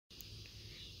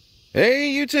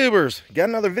Hey YouTubers, got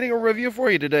another video review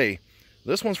for you today.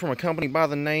 This one's from a company by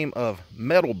the name of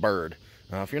Metalbird.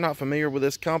 If you're not familiar with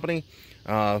this company,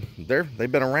 they've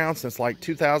been around since like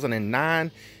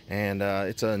 2009, and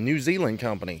it's a New Zealand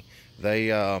company.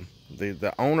 The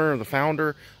owner, the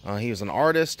founder, he was an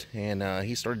artist, and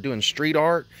he started doing street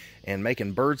art and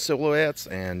making bird silhouettes,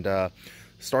 and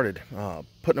started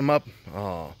putting them up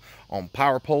on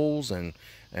power poles and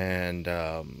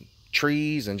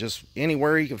trees and just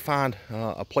anywhere you could find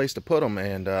a place to put them.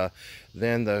 And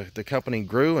then the company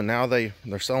grew, and now they're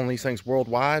selling these things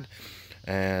worldwide,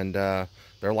 and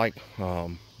they're like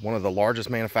one of the largest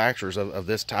manufacturers of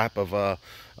this type of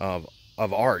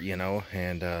art, you know.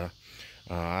 And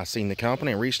I seen the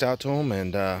company and reached out to them,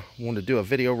 and wanted to do a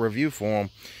video review for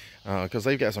them because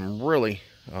they've got some really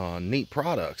neat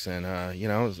products, and you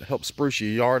know, help spruce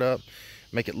your yard up,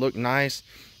 make it look nice.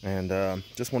 And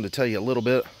just wanted to tell you a little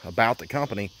bit about the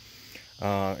company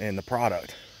and the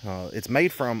product. It's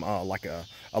made from like a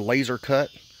laser cut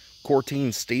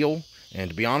cortine steel, and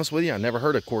to be honest with you, I never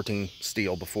heard of cortine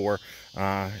steel before,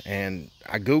 and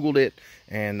I googled it,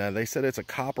 and they said it's a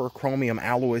copper chromium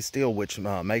alloy steel, which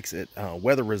makes it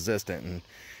weather resistant,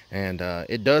 and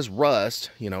it does rust.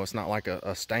 You know, it's not like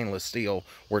a stainless steel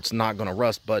where it's not going to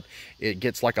rust, but it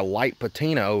gets like a light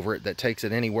patina over it that takes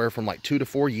it anywhere from like 2 to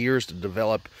 4 years to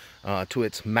develop to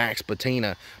its max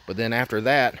patina. But then after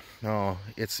that,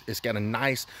 it's got a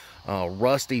nice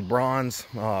rusty bronze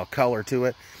color to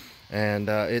it, and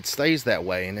it stays that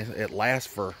way, and it lasts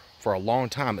for a long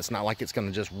time. It's not like it's going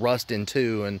to just rust in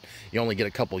two and you only get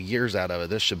a couple years out of it.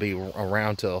 This should be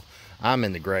around till I'm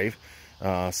in the grave.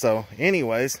 So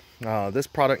anyways, this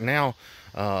product now,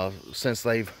 since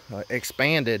they've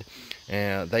expanded,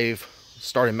 and they've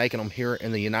started making them here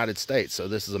in the United States. So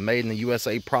this is a made in the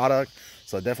USA product,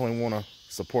 so I definitely want to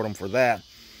support them for that.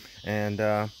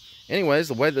 And anyways,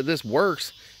 the way that this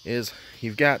works is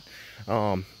you've got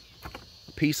a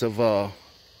piece of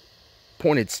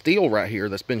pointed steel right here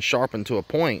that's been sharpened to a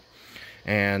point,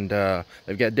 and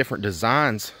they've got different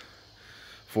designs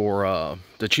for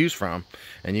to choose from,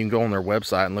 and you can go on their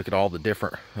website and look at all the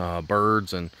different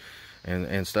birds and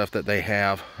stuff that they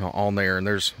have on there, and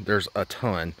there's a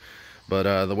ton.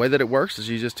 But the way that it works is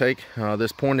you just take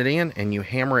this pointed end and you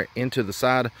hammer it into the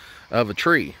side of a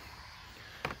tree,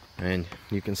 and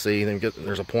you can see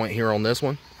there's a point here on this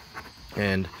one,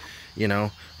 and you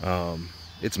know,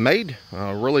 it's made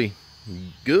really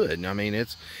good. I mean,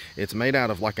 it's made out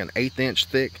of like an 1/8 inch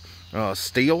thick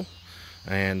steel.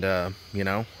 And you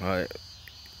know,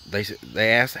 they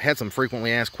had some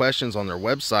frequently asked questions on their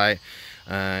website,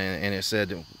 and it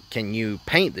said, can you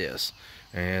paint this?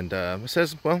 And it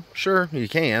says, well, sure you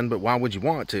can, but why would you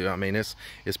want to? I mean, it's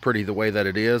pretty the way that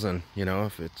it is, and you know,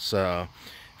 if it's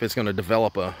going to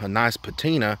develop a nice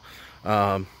patina,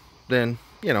 then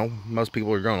you know, most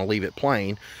people are going to leave it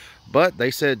plain. But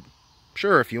they said,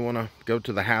 sure, if you want to go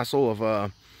to the hassle of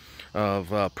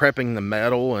prepping the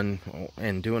metal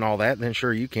and doing all that, then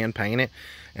sure, you can paint it.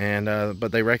 And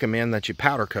but they recommend that you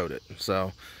powder coat it.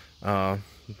 So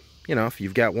you know, if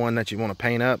you've got one that you want to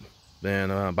paint up,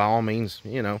 then by all means,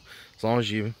 you know, as long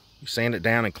as you sand it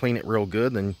down and clean it real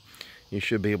good, then you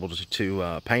should be able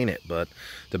to paint it. But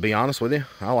to be honest with you,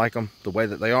 I like them the way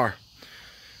that they are.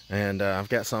 And I've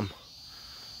got some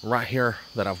right here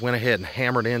that I've went ahead and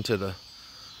hammered into the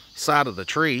side of the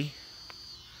tree.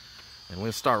 And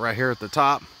we'll start right here at the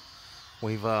top.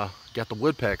 We've got the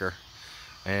woodpecker,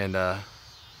 and I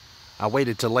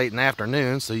waited till late in the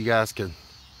afternoon so you guys could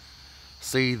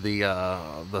see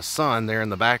the sun there in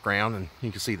the background, and you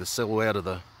can see the silhouette of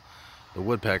the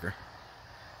woodpecker.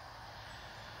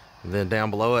 And then down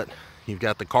below it, you've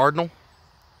got the cardinal,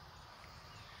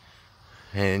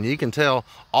 and you can tell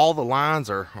all the lines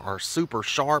are super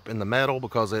sharp in the metal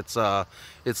because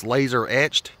it's laser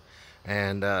etched.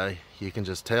 And you can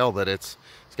just tell that it's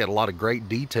got a lot of great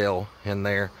detail in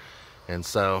there, and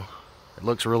so it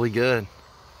looks really good.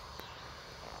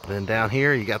 Then down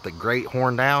here you got the great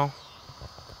horned owl.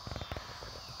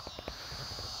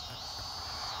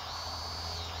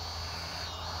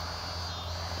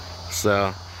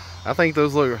 So I think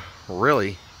those look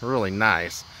really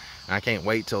nice. I can't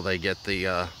wait till they get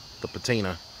the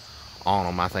patina on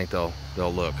them. I think they'll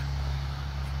look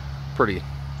pretty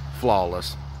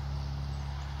flawless.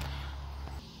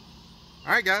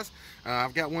 Alright guys,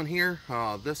 I've got one here.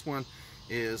 This one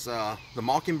is the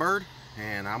Mockingbird,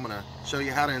 and I'm going to show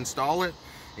you how to install it.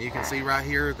 And you can see right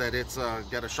here that it's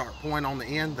got a sharp point on the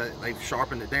end that they've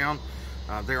sharpened it down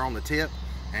there on the tip,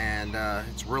 and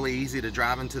it's really easy to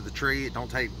drive into the tree. It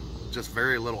don't take just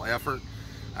very little effort.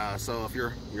 So if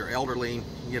you're elderly,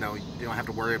 you know, you don't have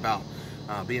to worry about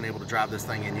being able to drive this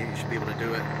thing in, you should be able to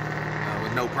do it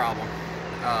with no problem.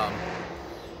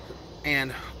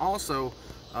 And also,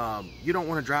 you don't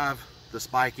want to drive the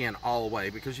spike in all the way,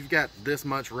 because you've got this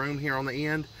much room here on the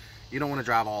end. You don't want to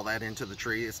drive all that into the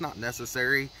tree. It's not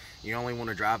necessary. You only want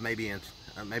to drive maybe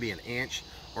an inch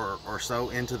or so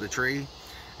into the tree.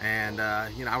 And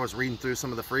you know, I was reading through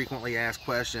some of the frequently asked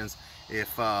questions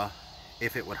if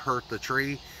it would hurt the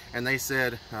tree, and they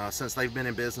said since they've been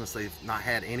in business, they've not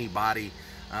had anybody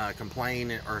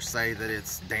complain or say that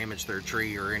it's damaged their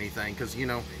tree or anything. Because, you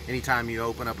know, anytime you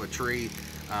open up a tree,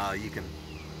 you can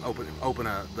open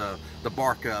the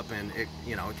bark up, and it,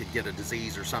 you know, it could get a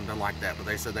disease or something like that. But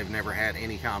they said they've never had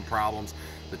any kind of problems.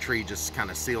 The tree just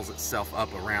kind of seals itself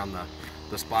up around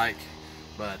the spike.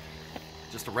 But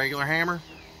just a regular hammer,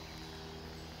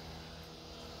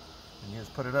 and you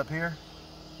just put it up here.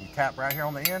 You tap right here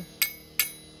on the end,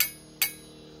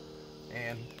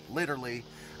 and literally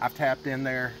I've tapped in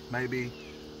there maybe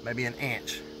an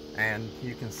inch, and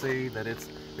you can see that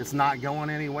it's not going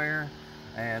anywhere,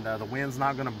 and the wind's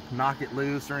not going to knock it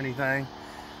loose or anything.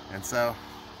 And so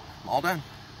I'm all done.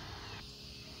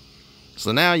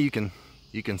 So now you can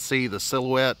see the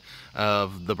silhouette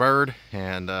of the bird,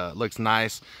 and it looks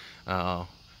nice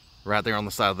right there on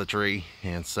the side of the tree.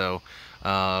 And so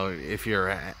if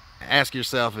you're ask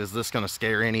yourself, is this going to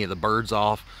scare any of the birds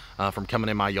off from coming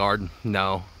in my yard?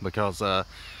 No, because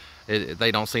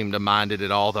they don't seem to mind it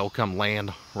at all. They'll come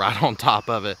land right on top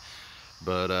of it.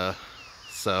 But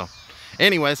so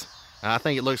anyways, I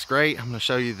think it looks great. I'm going to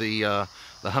show you the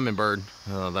hummingbird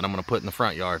that I'm going to put in the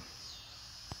front yard.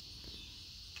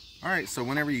 All right, so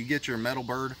whenever you get your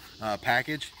Metalbird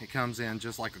package, it comes in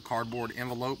just like a cardboard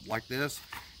envelope like this,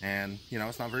 and you know,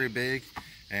 it's not very big,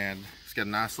 and it's got a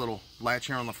nice little latch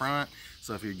here on the front.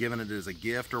 So if you're giving it as a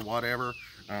gift or whatever,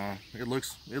 it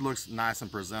looks nice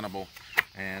and presentable.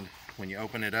 And when you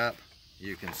open it up,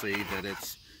 you can see that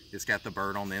it's got the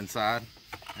bird on the inside,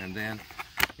 and then,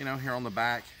 you know, here on the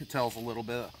back it tells a little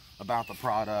bit about the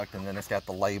product, and then it's got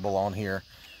the label on here,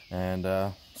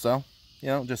 and so, you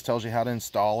know, it just tells you how to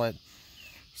install it.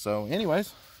 So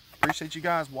anyways, appreciate you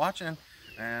guys watching,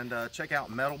 and check out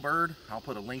Metalbird. I'll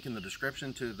put a link in the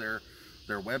description to their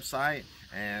website,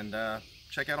 and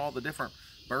check out all the different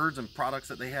birds and products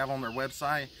that they have on their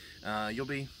website. You'll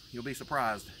be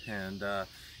surprised. And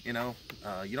you know,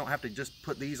 you don't have to just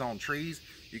put these on trees.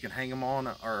 You can hang them on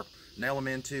or nail them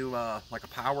into like a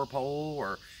power pole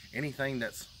or anything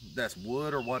that's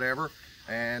wood or whatever.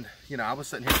 And you know, I was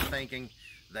sitting here thinking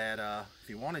that if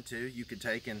you wanted to, you could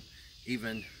take and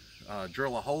even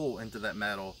drill a hole into that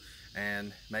metal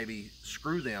and maybe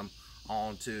screw them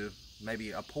onto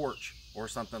maybe a porch or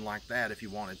something like that if you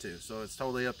wanted to. So it's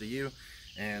totally up to you,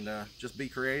 and just be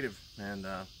creative, and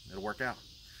it'll work out.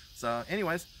 So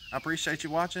anyways, I appreciate you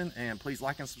watching, and please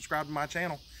like and subscribe to my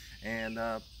channel, and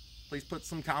please put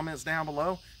some comments down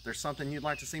below. If there's something you'd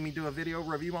like to see me do a video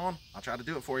review on, I'll try to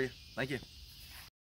do it for you. Thank you.